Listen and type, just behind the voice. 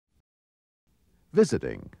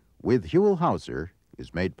Visiting with Huell Howser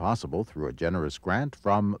is made possible through a generous grant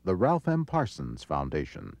from the Ralph M. Parsons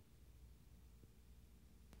Foundation.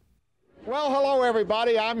 Well, hello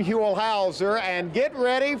everybody, I'm Huell Howser, and get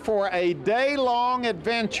ready for a day-long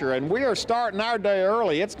adventure, and we are starting our day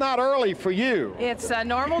early. It's not early for you. It's a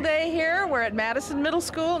normal day here. We're at Madison Middle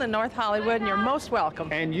School in North Hollywood, and you're most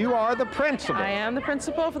welcome. And you are the principal. I am the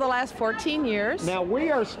principal for the last 14 years. Now,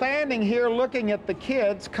 we are standing here looking at the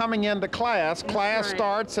kids coming into class. Class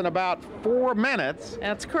starts in about 4 minutes.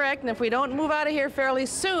 That's correct, and if we don't move out of here fairly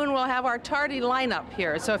soon, we'll have our tardy lineup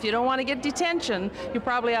here. So if you don't want to get detention, you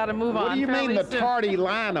probably ought to move on. What do you mean the tardy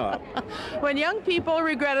lineup? When young people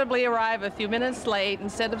regrettably arrive a few minutes late,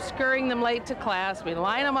 instead of scurrying them late to class, we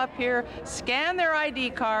line them up here, scan their ID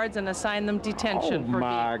cards, and assign them detention. Oh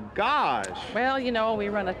my gosh. Well, you know, we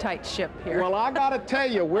run a tight ship here. Well, I gotta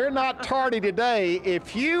tell you, we're not tardy today.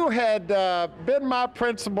 If you had been my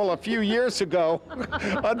principal a few years ago,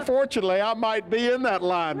 unfortunately, I might be in that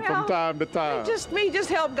line from time to time. We just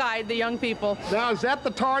help guide the young people. Now, is that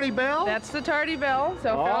the tardy bell? That's the tardy bell.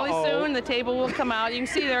 So fairly soon, the table will come out. You can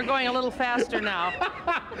see they're going a little faster now.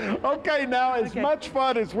 Okay, now as much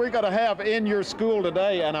fun as we're going to have in your school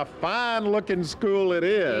today, and a fine-looking school it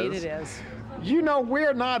is. Indeed it is. You know,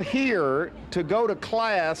 we're not here to go to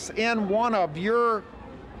class in one of your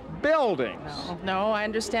buildings. No, I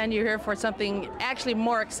understand you're here for something actually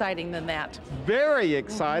more exciting than that. Very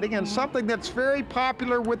exciting, and something that's very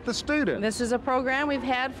popular with the students. This is a program we've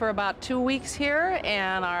had for about 2 weeks here,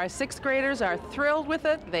 and our 6th graders are thrilled with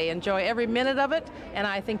it. They enjoy every minute of it, and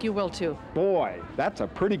I think you will too. Boy, that's a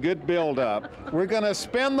pretty good build-up. We're going to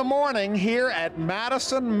spend the morning here at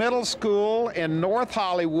Madison Middle School in North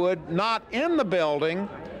Hollywood, not in the building,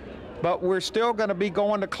 but we're still going to be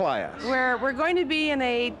going to class. We're going to be in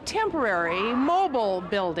a temporary mobile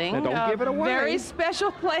building. Now, don't give it away. Very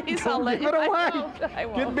special place. Don't give it away. I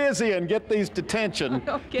won't. Get busy and get these detention.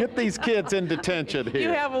 Okay. Get these kids in detention here. You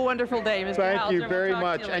have a wonderful day, Mr. Thank Howser. you very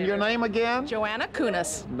much. And your name again? Joanna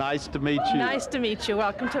Kunis. Nice to meet you. Nice to meet you.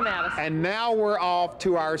 Welcome to Madison. And now we're off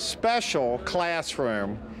to our special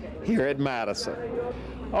classroom here at Madison.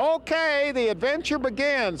 Okay, the adventure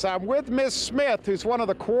begins. I'm with Miss Smith, who's one of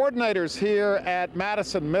the coordinators here at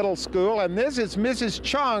Madison Middle School, and this is Mrs.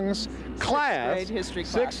 Chung's class. 6th grade history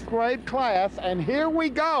class. 6th grade class, and here we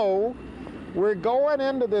go. We're going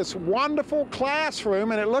into this wonderful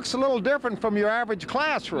classroom, and it looks a little different from your average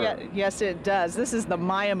classroom. Yeah, yes, it does. This is the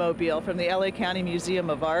Maya-mobile from the LA County Museum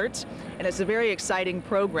of Art, and it's a very exciting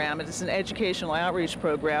program. It's an educational outreach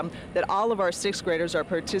program that all of our 6th graders are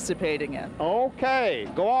participating in. Okay,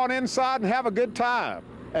 go on inside and have a good time.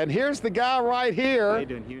 And here's the guy right here. How you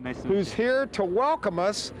doing, Hugh? Nice to meet you. Who's here to welcome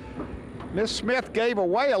us. Miss Smith gave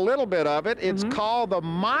away a little bit of it. It's called the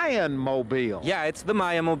Mayan mobile. Yeah, it's the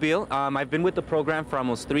Mayan mobile. I've been with the program for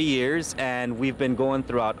almost 3 years, and we've been going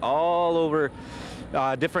throughout all over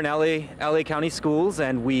different LA County schools,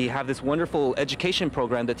 and we have this wonderful education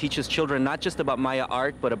program that teaches children not just about Maya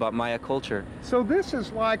art, but about Maya culture. So this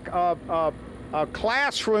is like a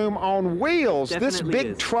classroom on wheels. This Definitely big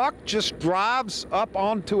is. truck just drives up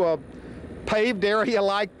onto a paved area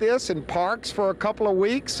like this and parks for a couple of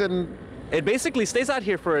weeks, and It basically stays out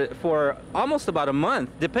here for almost about a month,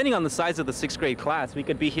 depending on the size of the 6th grade class. We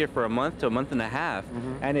could be here for a month to a month and a half.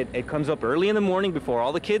 And it comes up early in the morning before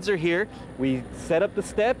all the kids are here. We set up the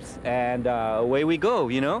steps, and away we go,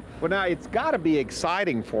 you know? well, now it's got to be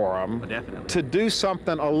exciting for them Definitely. to do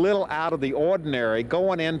something a little out of the ordinary,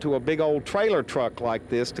 going into a big old trailer truck like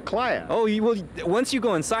this to class. Oh, you will. Once you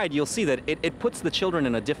go inside, you'll see that it puts the children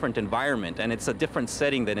in a different environment, and it's a different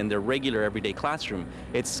setting than in their regular everyday classroom.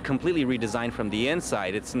 It's completely redesigned from the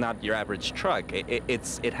inside. It's not your average truck.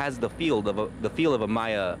 It has the feel of a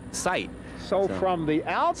Maya site. So from the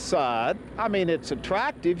outside, I mean, it's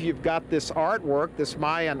attractive. You've got this artwork, this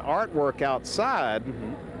Mayan artwork outside,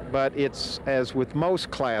 but it's, as with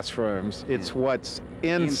most classrooms, it's what's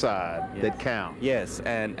inside that counts. Yes,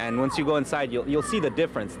 and once you go inside, you'll see the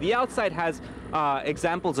difference. The outside has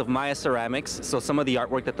examples of Maya ceramics, so some of the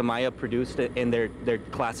artwork that the Maya produced in their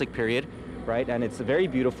classic period. Right, and it's very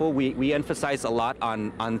beautiful. We emphasize a lot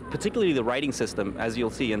on particularly the writing system, as you'll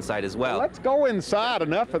see inside as well. Let's go inside.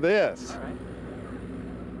 Enough of this.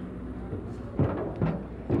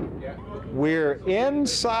 We're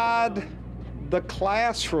inside the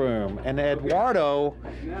classroom, and Eduardo,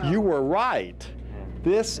 you were right.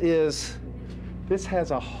 This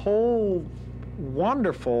has a whole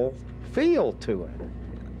wonderful feel to it.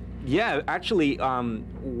 Yeah, actually,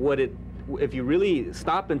 if you really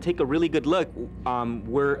stop and take a really good look,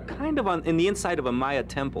 we're kind of in the inside of a Maya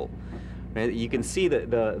temple. Right? You can see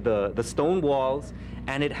the stone walls,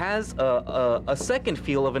 and it has a second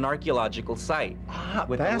feel of an archaeological site.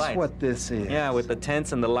 With the That's lights. what this is. Yeah, with the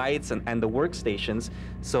tents and the lights and the workstations.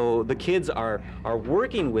 So the kids are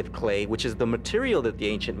working with clay, which is the material that the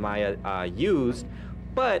ancient Maya used,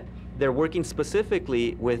 but they're working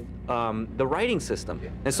specifically with the writing system.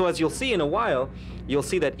 And so as you'll see in a while, you'll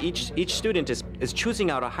see that each student is choosing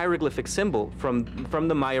out a hieroglyphic symbol from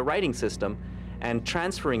the Maya writing system and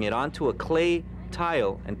transferring it onto a clay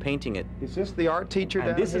tile and painting it. Is this the art teacher down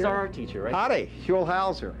And this here? is our art teacher, right? Howdy, Huell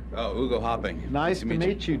Howser. Oh, Ugo Hopping. Nice to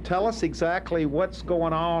meet you. Tell us exactly what's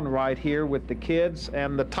going on right here with the kids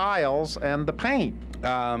and the tiles and the paint.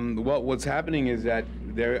 What's happening is that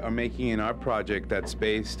they are making an art project that's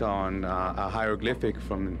based on a hieroglyphic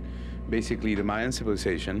from basically the Mayan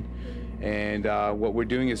civilization. And what we're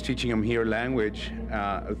doing is teaching them here language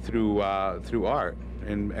through art.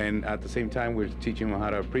 And at the same time, we're teaching them how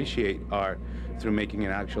to appreciate art through making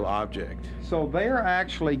an actual object. So they're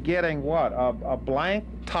actually getting what? A blank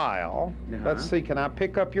tile. Let's see, can I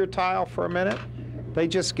pick up your tile for a minute? They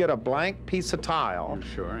just get a blank piece of tile.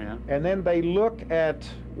 Sure, yeah. And then they look at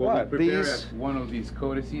what? We prepare one of these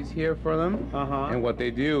codices here for them. And what they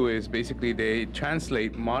do is basically they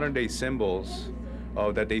translate modern day symbols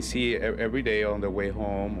that they see every day on their way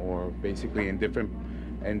home, or basically in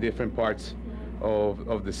different parts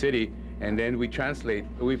of the city. And then we've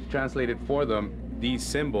translated for them these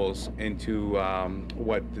symbols into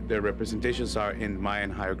what their representations are in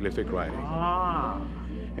Mayan hieroglyphic writing.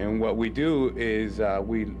 And what we do is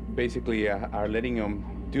we basically are letting them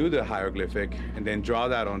do the hieroglyphic and then draw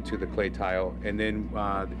that onto the clay tile, and then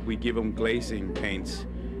we give them glazing paints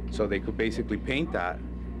so they could basically paint that,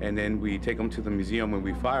 and then we take them to the museum and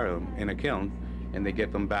we fire them in a kiln, and they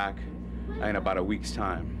get them back in about a week's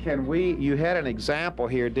time. You had an example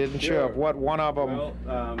here, didn't you, of what one of them...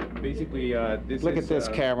 Well, basically, Look at this,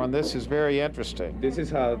 Cameron. This is very interesting. This is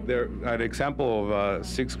how they're an example of a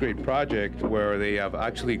 6th grade project where they have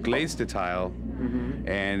actually glazed the tile,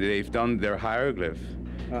 and they've done their hieroglyph.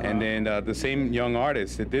 And then the same young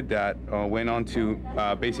artist that did that went on to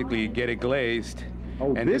basically get it glazed.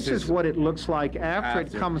 Oh, and this is what it looks like after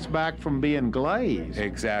it comes back from being glazed.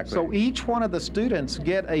 Exactly. So each one of the students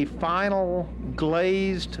get a final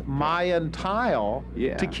glazed Mayan tile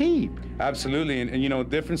to keep. Absolutely, and you know,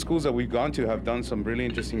 different schools that we've gone to have done some really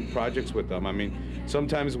interesting projects with them. I mean,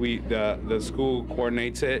 sometimes the school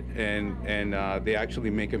coordinates it, and they actually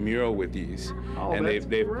make a mural with these, and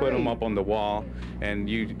they've put them up on the wall, and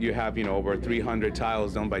you have, you know, over 300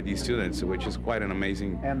 tiles done by these students, which is quite an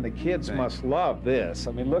amazing. And the kids must love this.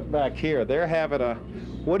 I mean, look back here. They're having a.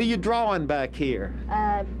 What are you drawing back here?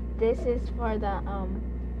 This is for the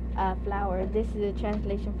flower. This is a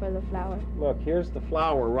translation for the flower. Look, here's the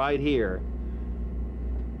flower right here.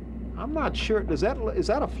 I'm not sure. Is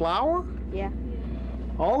that a flower? Yeah.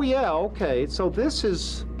 Oh yeah. Okay. So this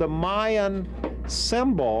is the Mayan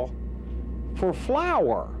symbol for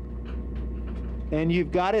flower, and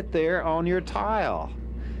you've got it there on your tile,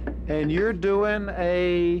 and you're doing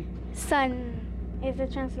a Sun is a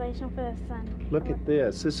translation for the sun. Look at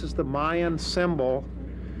this. This is the Mayan symbol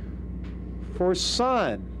for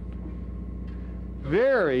sun.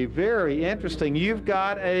 Very, very interesting. You've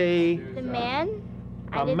got The man?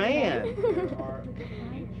 a man.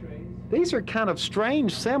 These are kind of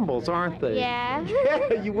strange symbols, aren't they? Yeah.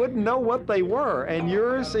 Yeah, you wouldn't know what they were. And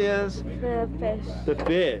yours is? The fish. The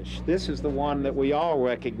fish. This is the one that we all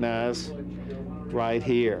recognize right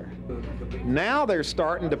here. Now they're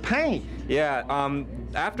starting to paint. Yeah,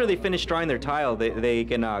 after they finish drawing their tile, they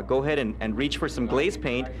can go ahead and reach for some glaze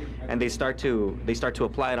paint, and they start to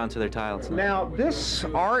apply it onto their tiles. Now, this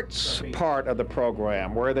arts part of the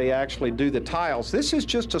program, where they actually do the tiles, this is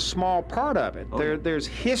just a small part of it. There's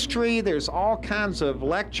history, there's all kinds of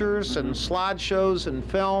lectures and slideshows and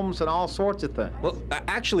films and all sorts of things. Well,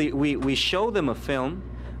 actually, we show them a film.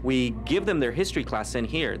 We give them their history class in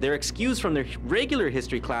here. They're excused from their regular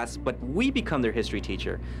history class, but we become their history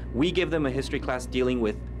teacher. We give them a history class dealing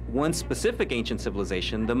with one specific ancient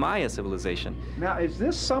civilization, the Maya civilization. Now, is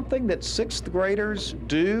this something that 6th graders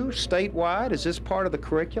do statewide? Is this part of the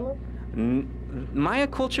curriculum? Maya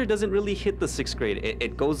culture doesn't really hit the 6th grade.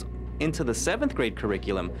 It goes into the 7th grade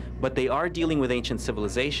curriculum, but they are dealing with ancient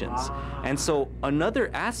civilizations. And so another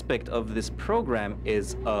aspect of this program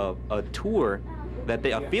is a tour,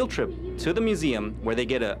 a field trip to the museum where they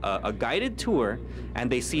get a guided tour, and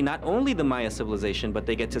they see not only the Maya civilization, but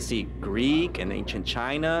they get to see Greek and ancient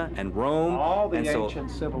China and Rome. All the ancient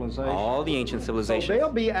civilizations. All the ancient civilizations. So they'll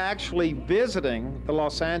be actually visiting the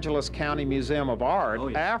Los Angeles County Museum of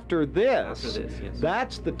Art after this. After this, yes.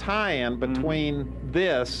 That's the tie-in between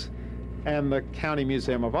this and the County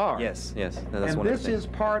Museum of Art. Yes, that's And one of the this things. is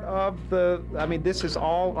part of the, I mean, this is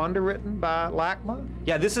all underwritten by LACMA?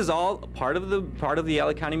 Yeah, this is all part of the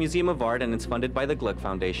LA County Museum of Art, and it's funded by the Gluck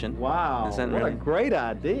Foundation. Wow, Isn't what really- a great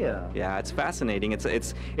idea. Yeah, it's fascinating. It's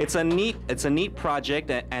a neat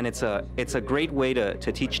project, and it's a great way to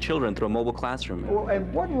teach children through a mobile classroom. Well,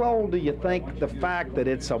 and what role do you think the fact that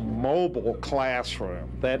it's a mobile classroom,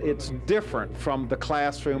 that it's different from the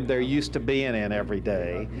classroom they're used to being in every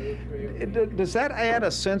day, does that add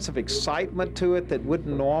a sense of excitement to it that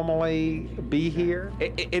wouldn't normally be here?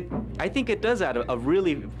 I think it does add a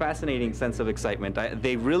really fascinating sense of excitement.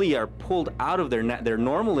 They really are pulled out of their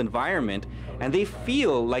normal environment, and they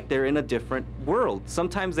feel like they're in a different world.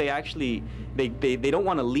 Sometimes they actually they don't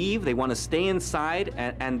want to leave. They want to stay inside,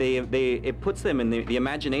 and it puts them in the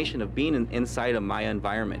imagination of being inside a Maya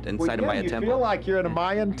environment, inside a Maya you temple. feel like you're in a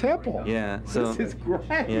Mayan temple. Yeah. So This is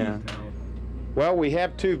great. yeah. Well, we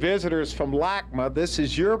have two visitors from LACMA. This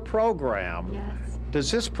is your program. Yes, Does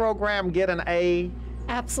this program get an A?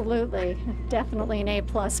 absolutely. Definitely an A+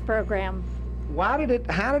 program. How did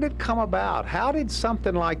it come about? How did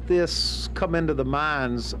something like this come into the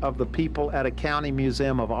minds of the people at a County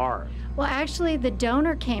Museum of Art? Well, actually, the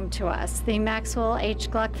donor came to us, the Maxwell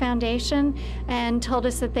H. Gluck Foundation, and told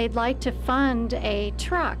us that they'd like to fund a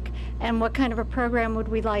truck, and what kind of a program would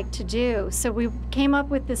we like to do. So we came up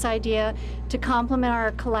with this idea to complement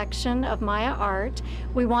our collection of Maya art.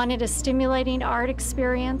 We wanted a stimulating art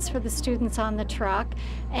experience for the students on the truck,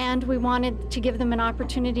 and we wanted to give them an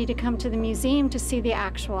opportunity to come to the museum to see the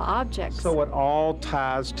actual objects. So it all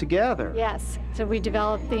ties together. Yes, so we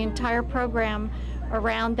developed the entire program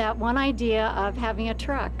around that one idea of having a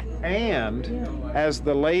truck. And as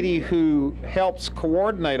the lady who helps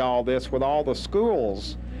coordinate all this with all the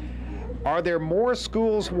schools, are there more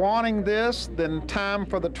schools wanting this than time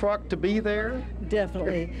for the truck to be there?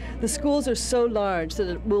 Definitely. The schools are so large that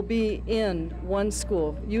it will be in one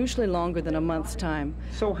school, usually longer than a month's time.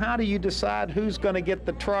 So how do you decide who's going to get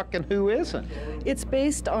the truck and who isn't? It's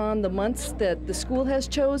based on the months that the school has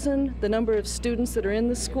chosen, the number of students that are in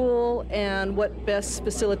the school, and what best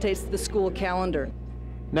facilitates the school calendar.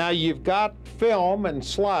 Now you've got film and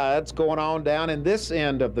slides going on down in this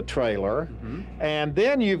end of the trailer, and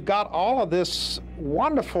then you've got all of this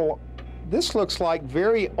wonderful, this looks like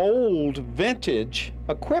very old vintage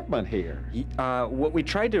equipment here. What we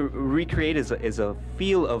tried to recreate is a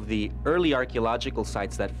feel of the early archaeological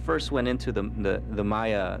sites that first went into the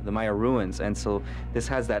Maya ruins, and so this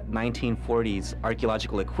has that 1940s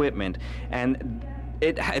archaeological equipment, and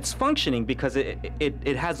it's functioning because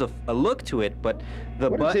it has a look to it, but the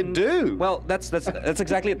What button, does it do? Well, that's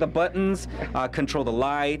exactly it. The buttons control the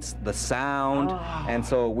lights, the sound, and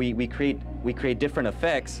so we create different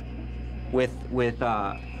effects with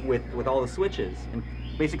all the switches, and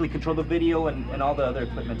basically control the video and all the other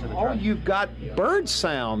equipment to the Oh, truck. you've got bird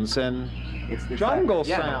sounds and It's the jungle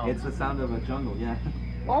sound. sounds. Yeah, it's the sound of a jungle. Yeah.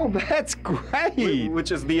 Oh, that's great.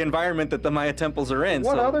 Which is the environment that the Maya temples are in.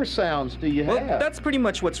 What so. other sounds do you Well, have? that's pretty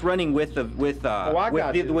much what's running with the with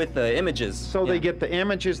the images. So they get the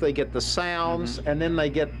images, they get the sounds, and then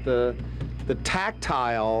they get the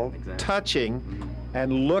tactile touching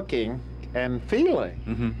and looking and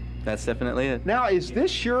feeling. That's definitely it. Now, is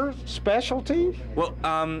this your specialty? Well,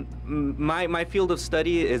 my field of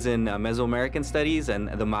study is in Mesoamerican studies and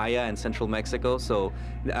the Maya and Central Mexico. So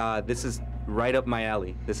this is right up my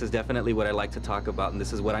alley. This is definitely what I like to talk about, and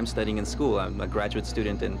this is what I'm studying in school. I'm a graduate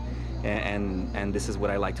student, and this is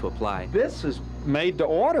what I like to apply. This is made to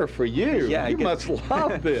order for you. Yeah, you must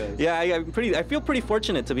love this. Yeah, I feel pretty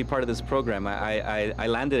fortunate to be part of this program. I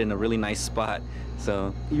landed in a really nice spot.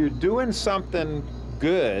 So You're doing something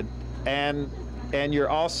good, and you're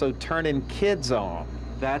also turning kids on.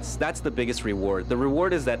 that's the biggest reward. The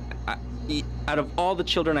reward is that out of all the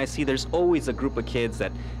children I see, there's always a group of kids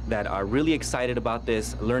that are really excited about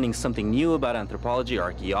this, learning something new about anthropology or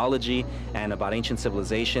archaeology and about ancient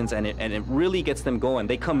civilizations, and it really gets them going.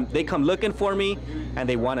 They come looking for me, and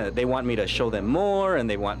they want me to show them more, and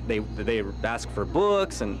they ask for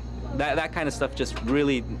books, and that kind of stuff just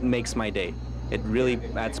really makes my day. It really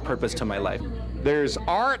adds purpose to my life. There's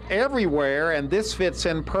art everywhere, and this fits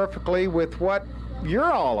in perfectly with what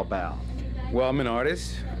you're all about. Well, I'm an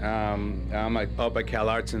artist. I'm up at Cal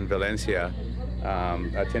Arts in Valencia,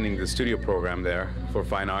 attending the studio program there for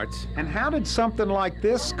fine arts. And how did something like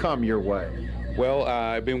this come your way? Well,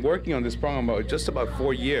 I've been working on this program just about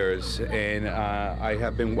 4 years, and I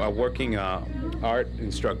have been a working art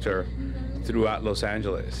instructor throughout Los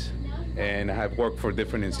Angeles, and I have worked for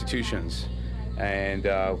different institutions. And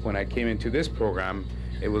when I came into this program,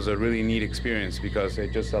 it was a really neat experience because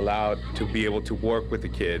it just allowed to be able to work with the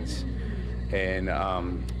kids and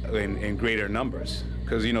in greater numbers.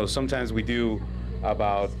 Because, you know, sometimes we do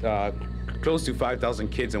about close to 5,000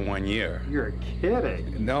 kids in 1 year. You're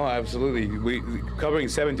kidding. No, absolutely. We covering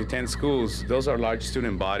 7 to 10 schools. Those are large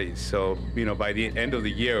student bodies. So, you know, by the end of the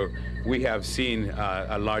year, we have seen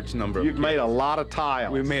a large number. You've made a lot of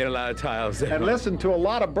tiles. We've made a lot of tiles. And listened to a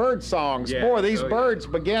lot of bird songs. Yeah. Boy, these birds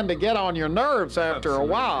begin to get on your nerves after a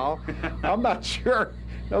while. I'm not sure.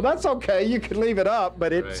 No, that's okay. You can leave it up,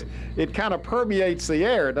 but it kind of permeates the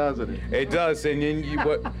air, doesn't it? It does. And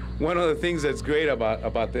one of the things that's great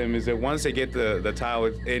about them is that once they get the tile,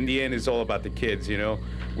 in the end, it's all about the kids, you know.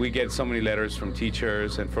 We get so many letters from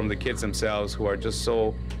teachers and from the kids themselves who are just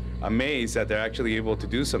so amazed that they're actually able to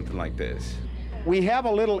do something like this. We have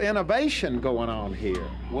a little innovation going on here.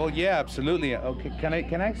 Well, yeah, absolutely. Okay,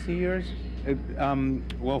 can I see yours?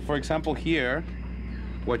 Well, for example, here,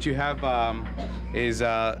 what you have is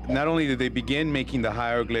not only did they begin making the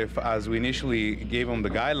hieroglyph as we initially gave them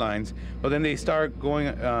the guidelines, but then they start going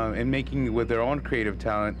and making with their own creative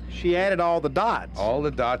talent. She added all the dots. All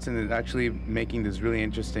the dots, and actually making this really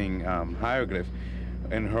interesting hieroglyph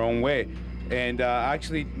in her own way. And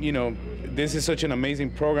actually, you know, this is such an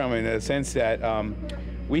amazing program in the sense that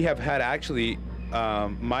we have had actually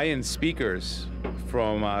Mayan speakers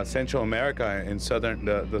from Central America and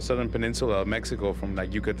the southern peninsula of Mexico, from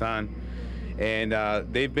like Yucatan, and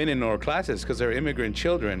they've been in our classes because they're immigrant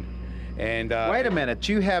children. And wait a minute,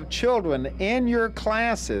 you have children in your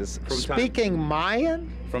classes speaking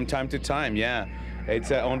Mayan? From time to time, yeah.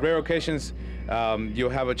 It's on rare occasions you'll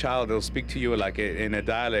have a child that'll speak to you like in a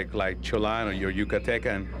dialect like Cholan or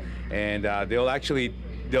Yucatecan, and they'll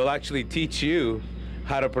actually teach you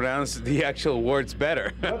how to pronounce the actual words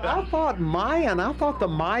better. But I thought the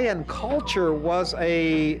Mayan culture was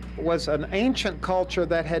an ancient culture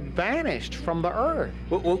that had vanished from the earth.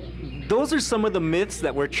 Well, those are some of the myths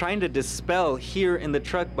that we're trying to dispel here in the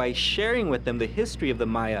truck by sharing with them the history of the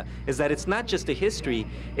Maya, is that it's not just a history,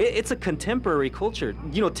 it's a contemporary culture.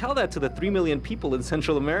 You know, tell that to the 3 million people in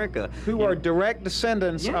Central America. Who are direct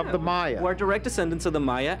descendants of the Maya. Who are direct descendants of the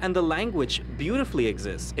Maya, and the language beautifully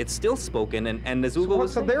exists. It's still spoken, and as Hugo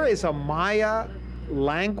was saying, there is a Maya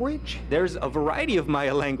language? There's a variety of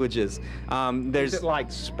Maya languages. Is it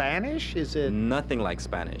like Spanish? Is it nothing like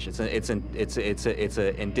Spanish? It's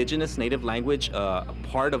an indigenous native language, a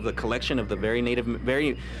part of the collection of the very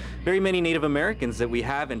many Native Americans that we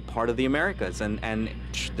have in part of the Americas, and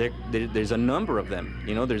there's a number of them.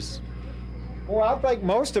 You know, there's. Well, I think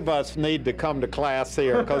most of us need to come to class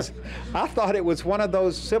here, because I thought it was one of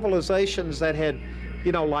those civilizations that had,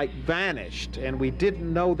 you know, like vanished, and we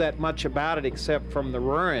didn't know that much about it except from the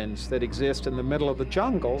ruins that exist in the middle of the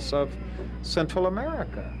jungles of Central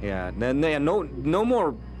America. Yeah, no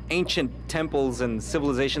more ancient temples and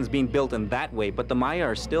civilizations being built in that way, but the Maya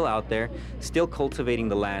are still out there, still cultivating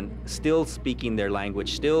the land, still speaking their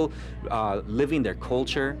language, still living their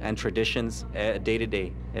culture and traditions day to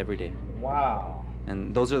day, every day. Wow.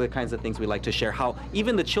 And those are the kinds of things we like to share, how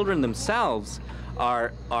even the children themselves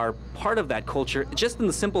are part of that culture, just in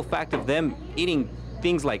the simple fact of them eating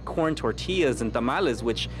things like corn tortillas and tamales,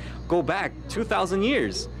 which go back 2,000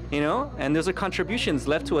 years, you know, and those are contributions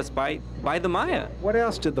left to us by the Maya. What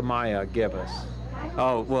else did the Maya give us?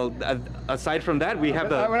 Oh, well, aside from that, we have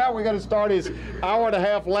the... Now we're going to start his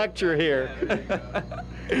hour-and-a-half lecture here.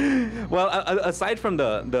 Well, aside from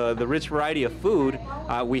the rich variety of food,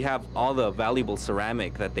 we have all the valuable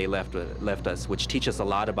ceramic that they left us, which teach us a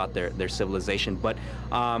lot about their civilization. But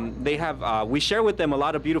they have, we share with them a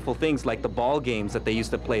lot of beautiful things, like the ball games that they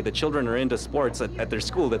used to play. The children are into sports at their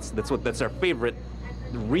school. That's their favorite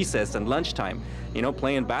recess and lunchtime, you know,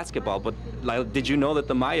 playing basketball. But like, did you know that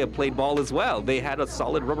the Maya played ball as well? They had a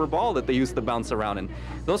solid rubber ball that they used to bounce around, and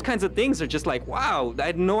those kinds of things are just like, wow, I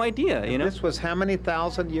had no idea, you know. This was how many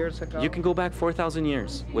thousand years ago? You can go back 4,000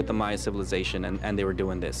 years with the Maya civilization, and they were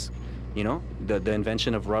doing this. You know, the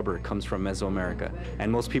invention of rubber comes from Mesoamerica,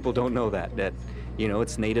 and most people don't know that you know,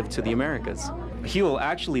 it's native to the Americas. Huell,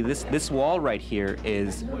 actually, this wall right here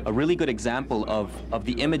is a really good example of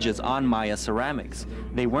the images on Maya ceramics.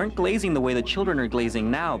 They weren't glazing the way the children are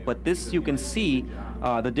glazing now, but this, you can see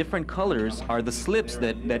the different colors are the slips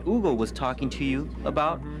that Hugo was talking to you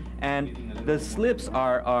about, and the slips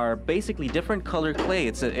are basically different colored clay.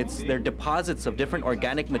 They're deposits of different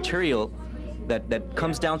organic material that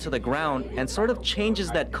comes down to the ground and sort of changes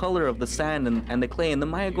that color of the sand and the clay. And the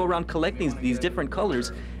Maya go around collecting these different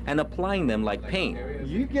colors and applying them like paint.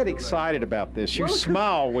 You get excited about this. You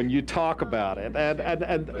smile when you talk about it,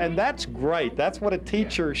 and that's great. That's what a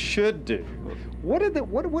teacher should do. What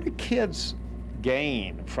do kids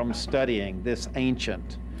gain from studying this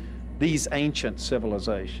ancient these ancient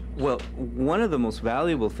civilizations? Well, one of the most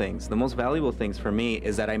valuable things for me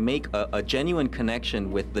is that I make a genuine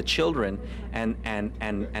connection with the children and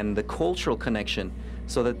the cultural connection,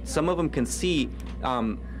 so that some of them can see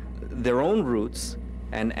their own roots.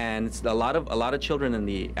 And a lot of children in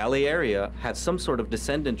the LA area have some sort of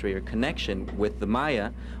descendantry or connection with the Maya,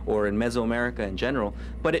 or in Mesoamerica in general.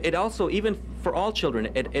 But it also, even for all children,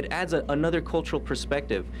 it adds another cultural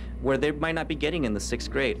perspective where they might not be getting in the 6th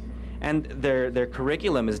grade. And their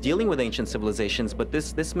curriculum is dealing with ancient civilizations, but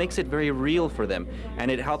this makes it very real for them. And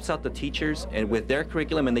it helps out the teachers and with their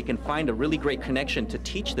curriculum, and they can find a really great connection to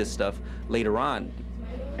teach this stuff later on.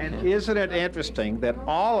 And isn't it interesting that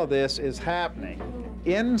all of this is happening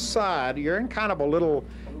inside? You're in kind of a little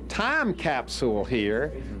time capsule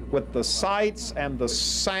here with the sights and the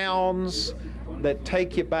sounds that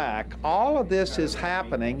take you back. All of this is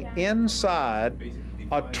happening inside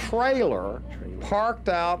a trailer parked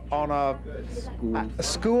out on a schoolyard.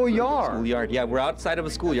 Schoolyard, yeah, we're outside of a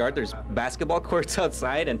schoolyard. There's basketball courts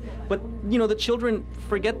outside, but you know, the children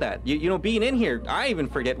forget that. You know, being in here, I even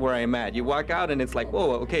forget where I am at. You walk out and it's like,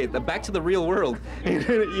 whoa, okay, back to the real world,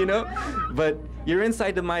 you know. But you're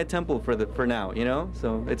inside the Maya temple for now, you know.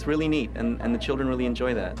 So it's really neat, and the children really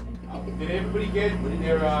enjoy that. Did everybody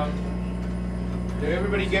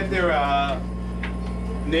get their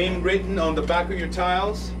name written on the back of your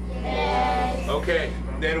tiles? Yes. Okay,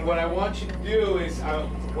 then what I want you to do is,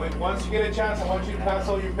 once you get a chance, I want you to pass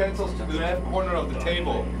all your pencils to the left corner of the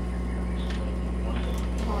table.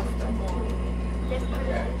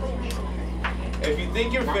 If you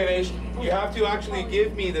think you're finished, you have to actually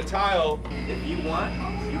give me the tile. If you want,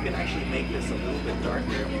 you can actually make this a little bit darker.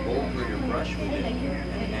 You go over your brush with it,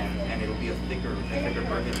 and it'll be a thicker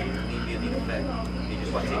burgundy. It'll be a neat effect. You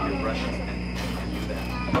just want to take your brush and do that.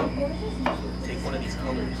 Take one of these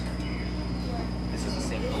colors. This is the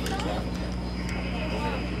same color as that.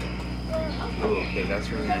 Oh, okay, that's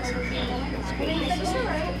really nice. That's good.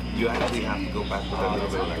 You actually have to go back with a little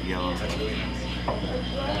bit of that yellow. That's really nice.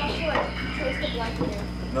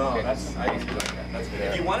 No, that's, I used to like that. That's good.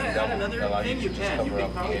 If you want to add another thing, you can. You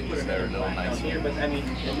can probably put another line down here, but I mean,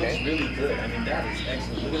 it looks really good. I mean, that is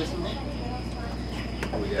excellent. Look at this.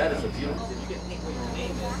 That is a beautiful. If you get pick what your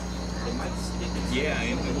name is, it might stick. Yeah,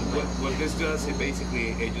 and what this does, it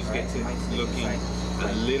basically, it just gets it looking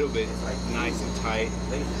a little bit nice and tight,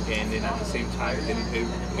 and then at the same time, then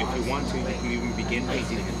if you want to, you can even begin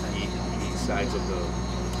painting each sides of the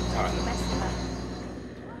tile.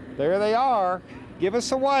 There they are. Give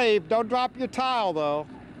us a wave. Don't drop your tile, though.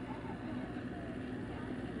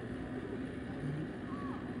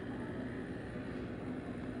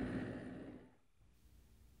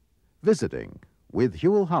 Visiting with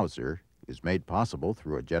Huell Howser is made possible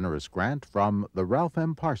through a generous grant from the Ralph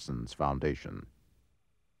M. Parsons Foundation.